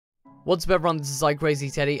What's up everyone, this is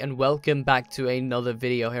iCrazyTeddy and welcome back to another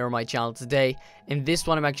video here on my channel. Today, in this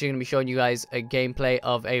one I'm actually going to be showing you guys a gameplay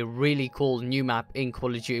of a really cool new map in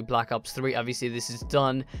Call of Duty Black Ops 3. Obviously this is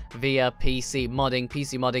done via PC modding.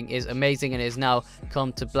 PC modding is amazing and it has now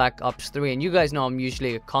come to Black Ops 3. And you guys know I'm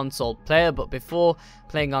usually a console player, but before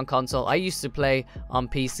playing on console I used to play on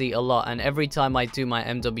PC a lot, and every time I do my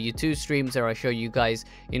MW2 streams where I show you guys,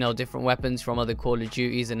 you know, different weapons from other Call of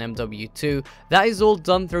Duties and MW2, that is all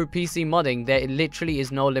done through PC modding. There literally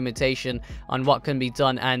is no limitation on what can be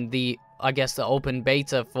done, and the open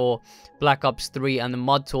beta for Black Ops 3 and the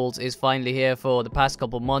mod tools is finally here. For the past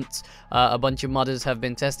couple months, a bunch of modders have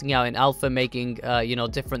been testing out in alpha, making you know,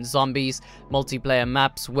 different zombies, multiplayer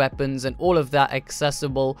maps, weapons, and all of that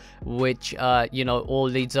accessible, which you know, all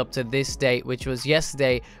leads up to this date, which was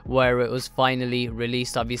yesterday, where it was finally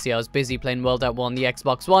released. Obviously I was busy playing World at War on the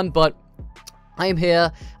Xbox One, but I am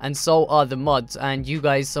here, and so are the mods, and you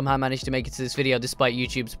guys somehow managed to make it to this video despite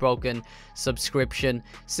YouTube's broken subscription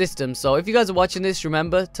system. So if you guys are watching this,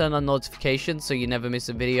 remember, turn on notifications so you never miss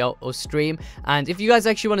a video or stream. And if you guys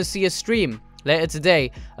actually want to see a stream later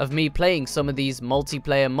today of me playing some of these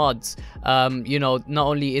multiplayer mods, you know, not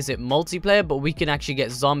only is it multiplayer, but we can actually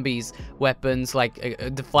get zombies, weapons like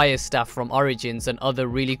the fire staff from Origins, and other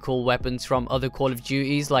really cool weapons from other Call of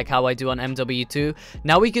Duties, like how I do on MW2.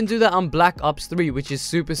 Now we can do that on Black Ops 3, which is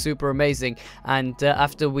super amazing. And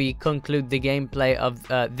after we conclude the gameplay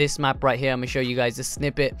of this map right here, I'm gonna show you guys a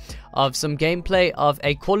snippet of some gameplay of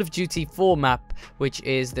a Call of Duty 4 map, which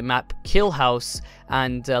is the map Kill House.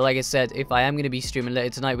 And like I said, if I am going to be streaming later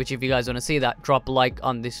tonight, which if you guys want to see that, drop a like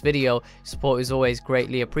on this video. Support is always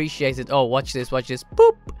greatly appreciated. Oh, watch this,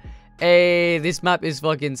 boop. Hey, this map is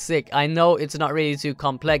fucking sick. I know it's not really too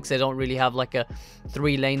complex. They don't really have like a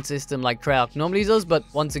 3-lane system like Treyarch normally does, but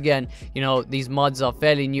once again, you know, these mods are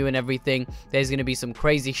fairly new and everything. There's going to be some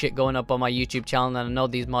crazy shit going up on my YouTube channel, and I know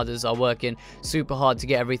these modders are working super hard to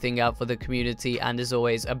get everything out for the community, and as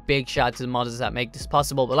always, a big shout out to the modders that make this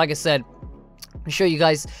possible. But like I said, I'll show you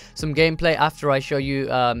guys some gameplay after I show you,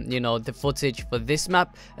 you know, the footage for this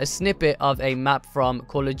map. A snippet of a map from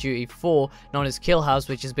Call of Duty 4 known as Kill House,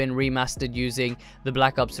 which has been remastered using the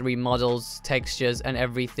Black Ops 3 models, textures, and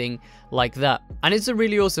everything like that. And it's a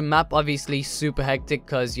really awesome map, obviously super hectic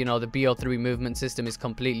because, you know, the BO3 movement system is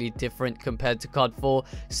completely different compared to COD4.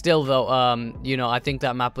 Still though, you know, I think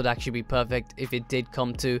that map would actually be perfect if it did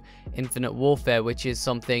come to Infinite Warfare, which is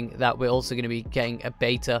something that we're also going to be getting a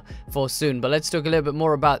beta for soon. But let's talk a little bit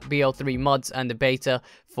more about BO3 mods and the beta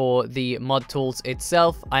for the mod tools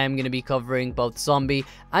itself. I am going to be covering both zombie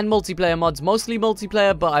and multiplayer mods, mostly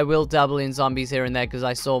multiplayer, but I will dabble in zombies here and there because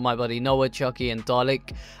I saw my buddy Noah, Chucky, and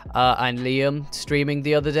Dalek and Liam streaming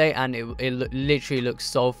the other day, and it literally looks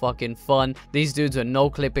so fucking fun. These dudes are no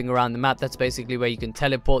clipping around the map. That's basically where you can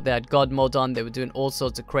teleport. They had God mode on. They were doing all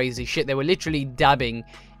sorts of crazy shit. They were literally dabbing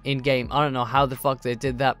in game. I don't know how the fuck they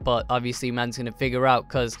did that, but obviously man's gonna figure out,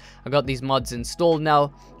 because I got these mods installed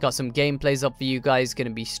now. Got some gameplays up for you guys, gonna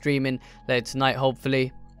be streaming later tonight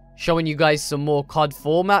hopefully, showing you guys some more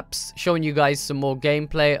COD4 maps, showing you guys some more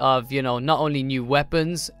gameplay of, you know, not only new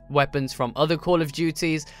weapons from other Call of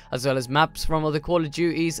Duties, as well as maps from other Call of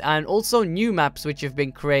Duties, and also new maps which have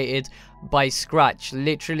been created by scratch,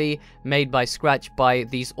 literally made by scratch by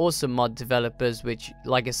these awesome mod developers, which,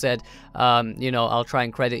 like I said, you know, I'll try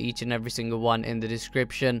and credit each and every single one in the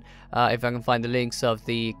description if I can find the links of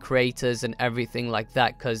the creators and everything like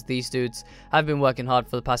that, because these dudes have been working hard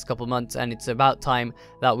for the past couple months, and it's about time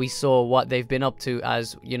that we saw what they've been up to,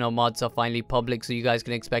 as you know, mods are finally public, so you guys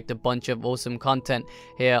can expect a bunch of awesome content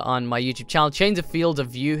here on my YouTube channel. Change the field of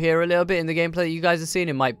view here a little bit in the gameplay that you guys are seeing.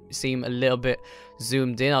 It might seem a little bit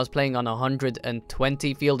zoomed in. I was playing on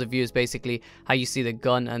 120 field of view, is basically how you see the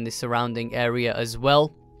gun and the surrounding area as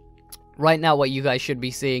well. Right now what you guys should be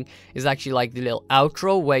seeing is actually like the little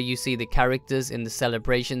outro where you see the characters in the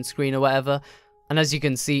celebration screen or whatever. And as you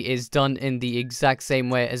can see, is done in the exact same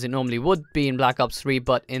way as it normally would be in Black Ops 3,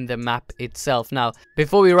 but in the map itself. Now,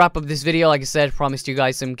 before we wrap up this video, like I said, promised you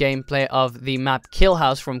guys some gameplay of the map Kill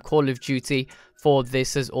House from Call of Duty 4.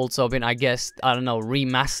 This has also been, I guess, I don't know,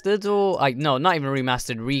 remastered, or no, not even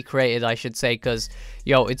remastered, recreated I should say, because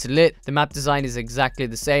yo, it's lit. The map design is exactly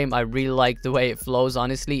the same. I really like the way it flows,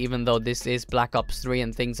 honestly, even though this is Black Ops 3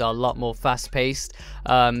 and things are a lot more fast paced.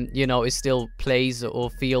 You know, it still plays or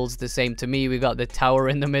feels the same to me. We got the tower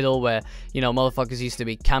in the middle where, you know, motherfuckers used to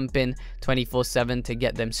be camping 24/7 to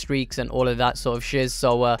get them streaks and all of that sort of shiz.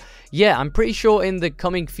 So yeah, I'm pretty sure in the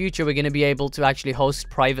coming future we're going to be able to actually host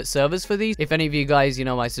private servers for these. If any of you guys, you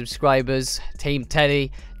know, my subscribers, Team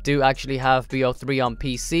Teddy, do actually have BO3 on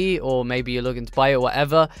PC, or maybe you're looking to buy it or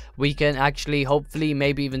whatever, we can actually hopefully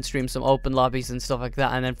maybe even stream some open lobbies and stuff like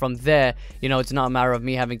that. And then from there, you know, it's not a matter of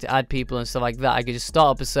me having to add people and stuff like that. I could just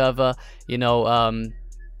start up a server, you know,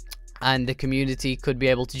 and the community could be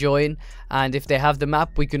able to join, and if they have the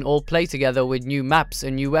map, we can all play together with new maps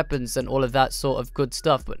and new weapons and all of that sort of good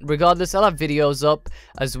stuff. But regardless, I'll have videos up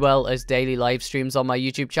as well as daily live streams on my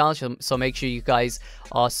YouTube channel, so make sure you guys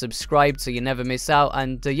are subscribed so you never miss out.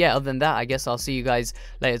 And yeah, other than that, I guess I'll see you guys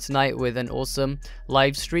later tonight with an awesome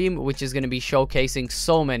live stream, which is going to be showcasing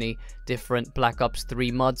so many different Black Ops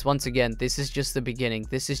 3 mods. Once again, this is just the beginning.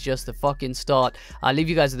 This is just the fucking start. I'll leave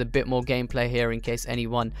you guys with a bit more gameplay here in case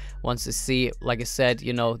anyone wants to see it. Like I said,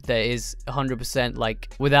 you know, there is 100%,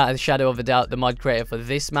 like, without a shadow of a doubt, the mod creator for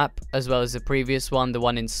this map, as well as the previous one, the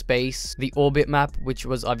one in space, the orbit map, which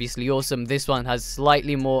was obviously awesome. This one has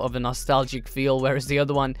slightly more of a nostalgic feel, whereas the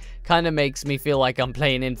other one kind of makes me feel like I'm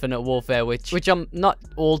playing Infinite Warfare, which I'm not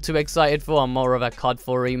all too excited for. I'm more of a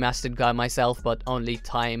COD4 remastered guy myself, but only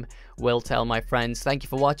time will tell, my friends. Thank you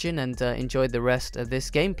for watching, and enjoy the rest of this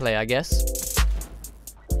gameplay, I guess.